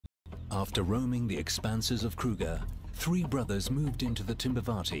After roaming the expanses of Kruger, three brothers moved into the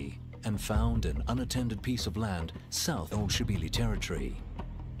Timbavati and found an unattended piece of land south of Old Shabili territory.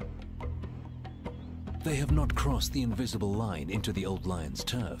 They have not crossed the invisible line into the old lion's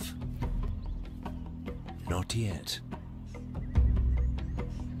turf. Not yet.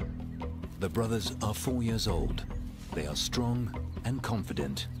 The brothers are 4 years old. They are strong and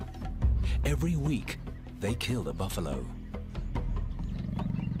confident. Every week, they kill a buffalo.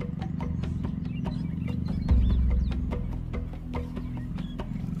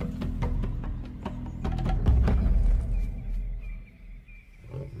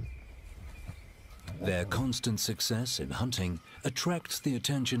 Their constant success in hunting attracts the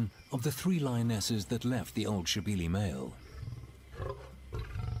attention of the three lionesses that left the Old Shabili male.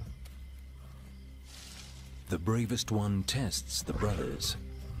 The bravest one tests the brothers.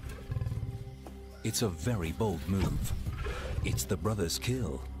 It's a very bold move. It's the brother's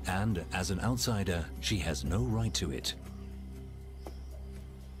kill, and as an outsider, she has no right to it.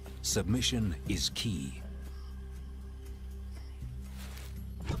 Submission is key.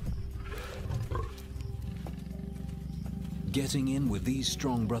 Getting in with these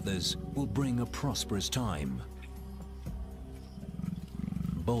strong brothers will bring a prosperous time.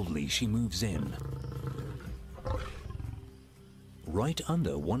 Boldly she moves in, right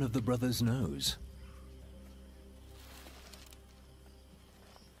under one of the brothers' nose.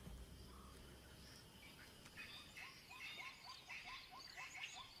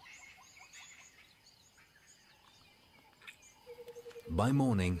 By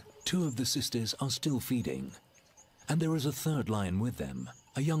morning, two of the sisters are still feeding. And there is a third lion with them,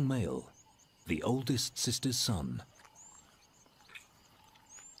 a young male, the oldest sister's son.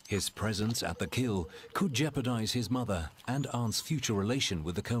 His presence at the kill could jeopardize his mother and aunt's future relation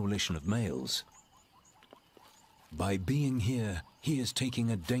with the coalition of males. By being here, he is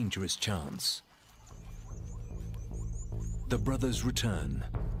taking a dangerous chance. The brothers return.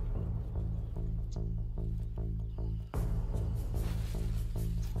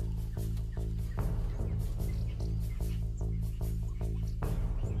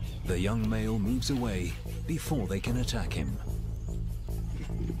 The young male moves away before they can attack him.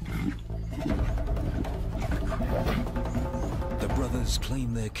 The brothers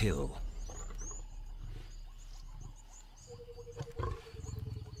claim their kill.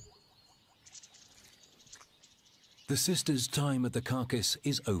 The sisters' time at the carcass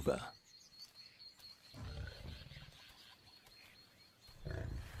is over.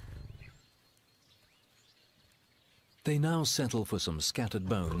 They now settle for some scattered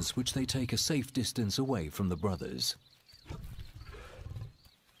bones, which they take a safe distance away from the brothers.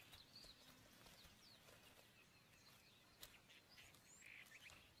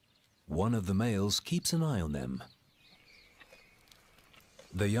 One of the males keeps an eye on them.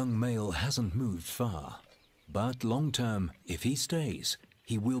 The young male hasn't moved far, but long term, if he stays,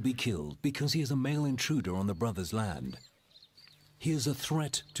 he will be killed because he is a male intruder on the brothers' land. He is a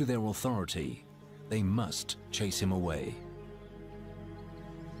threat to their authority. They must chase him away.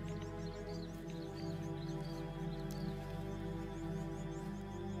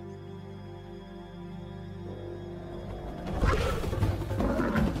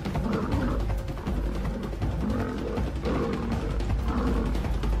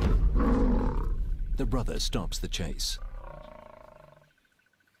 The brother stops the chase.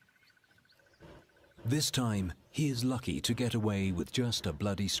 This time, he is lucky to get away with just a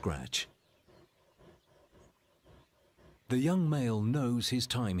bloody scratch. The young male knows his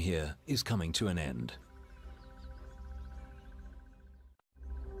time here is coming to an end.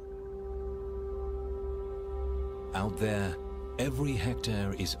 Out there, every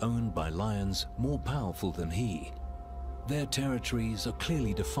hectare is owned by lions more powerful than he. Their territories are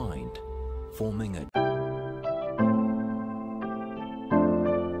clearly defined, forming a